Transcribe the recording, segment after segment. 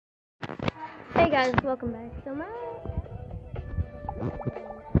guys, welcome back. So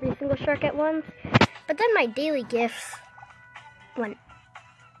every single shark at once, but then my daily gifts went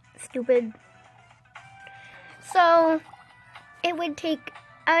stupid. So I would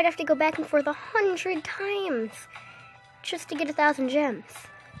have to go back and forth 100 times just to get 1,000 gems.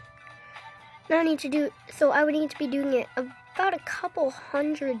 Now I would need to be doing it about a couple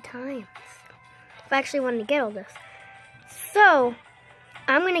hundred times if I actually wanted to get all this. So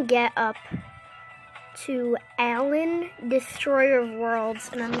I'm gonna get up to Alan, Destroyer of Worlds,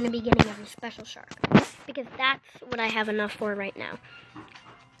 and I'm gonna be getting every special shark because that's what I have enough for right now.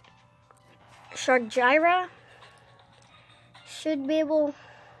 Magmajira should be able.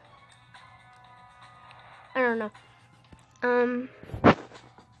 I don't know.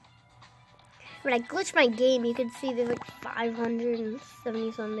 When I glitched my game, you could see there's like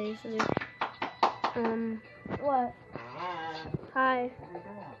 570 some days. What? Hi.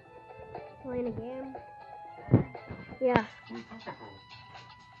 Playing a game? Yeah.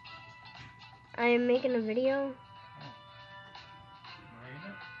 I am making a video.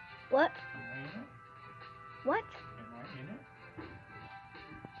 What? What?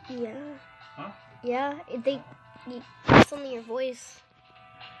 Yeah. Huh? Yeah, it's only your voice.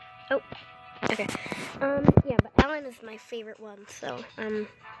 Oh, okay. Yeah, but Alan is my favorite one, so I'm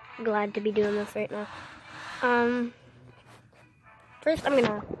glad to be doing this right now. First I'm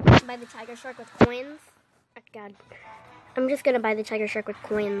gonna buy the tiger shark with coins. Oh, God. I'm just gonna buy the tiger shark with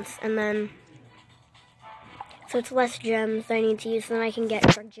coins, and then, so it's less gems that I need to use, so then I can get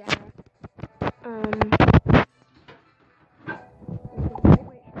Magmajira.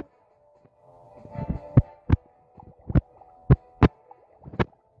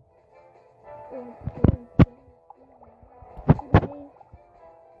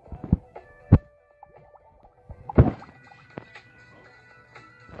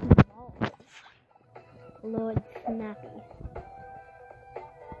 Lord Snappy.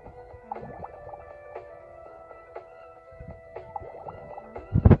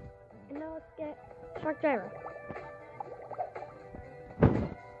 And now let's get Magmajira.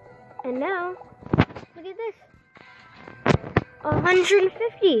 And now, look at this.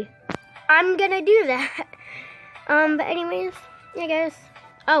 150. I'm gonna do that. But anyways, yeah guys.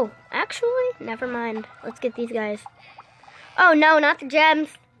 Oh, actually, never mind. Let's get these guys. Oh no, not the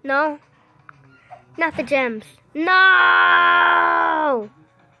gems. No. Not the gems. No!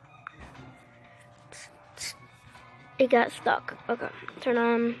 It got stuck. Okay, turn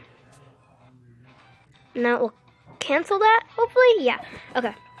on. Now it will cancel that, hopefully? Yeah,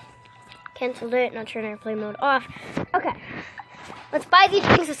 okay. Canceled it, now turn airplane mode off. Okay, let's buy these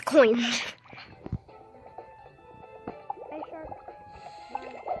things as coins. Hey, shark. Bye.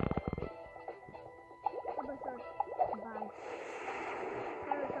 Bye.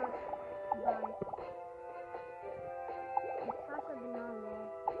 Bye. Bye.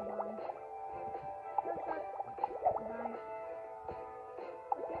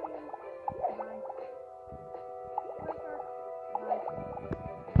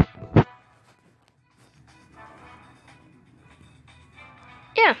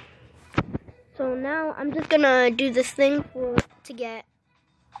 Yeah. So now I'm just gonna do this thing to get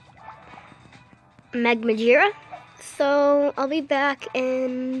Magmajira. So I'll be back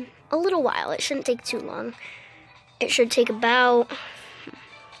in a little while. It shouldn't take too long. It should take about,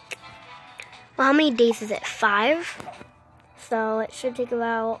 well, how many days is it? 5? So it should take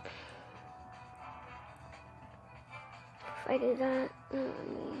about, if I do that,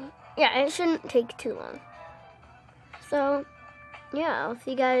 yeah, it shouldn't take too long. So, yeah, I'll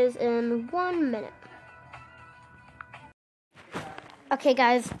see you guys in 1 minute. Okay,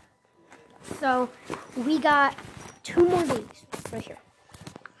 guys, so we got 2 more days right here.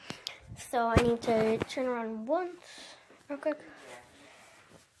 So I need to turn around once, real quick.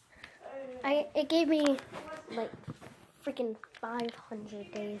 It gave me like freaking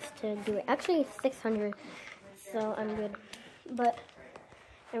 500 days to do it. Actually 600, so I'm good. But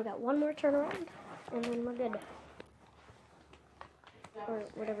we got 1 more turnaround, and then we're good. Or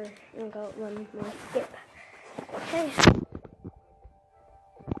whatever, we'll go 1 more skip. Okay.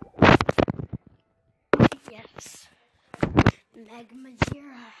 Yes.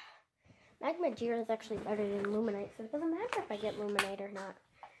 Magmajira. Magmajira is actually better than Luminite, so it doesn't matter if I get Luminite or not.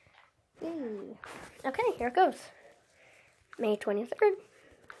 Yay. Okay, here it goes. May 23rd.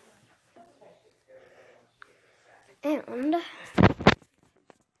 And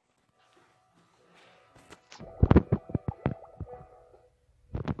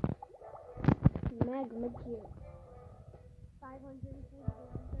Magmajira.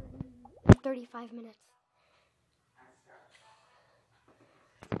 35 minutes.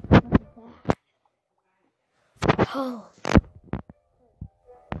 Look at that. Oh.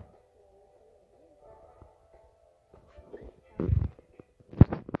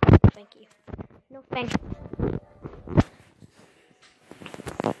 Thank you. No thank you.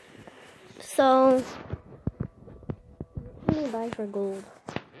 So, what can you buy for gold?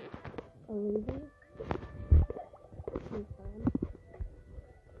 A ruby?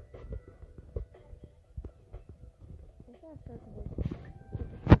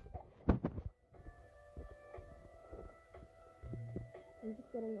 I'm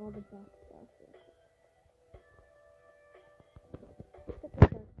just getting all the best stuff. Get the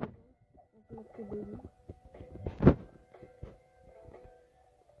shark signal. That's much too baby.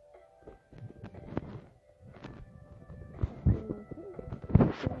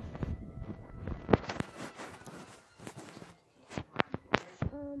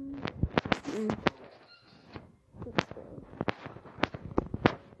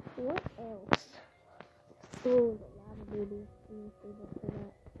 What else? Oh, the lava baby. I'm gonna save up for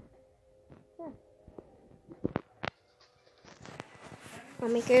that. Yeah. I'll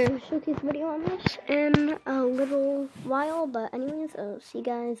make a showcase video on this in a little while, but anyways, I'll see you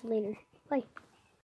guys later. Bye.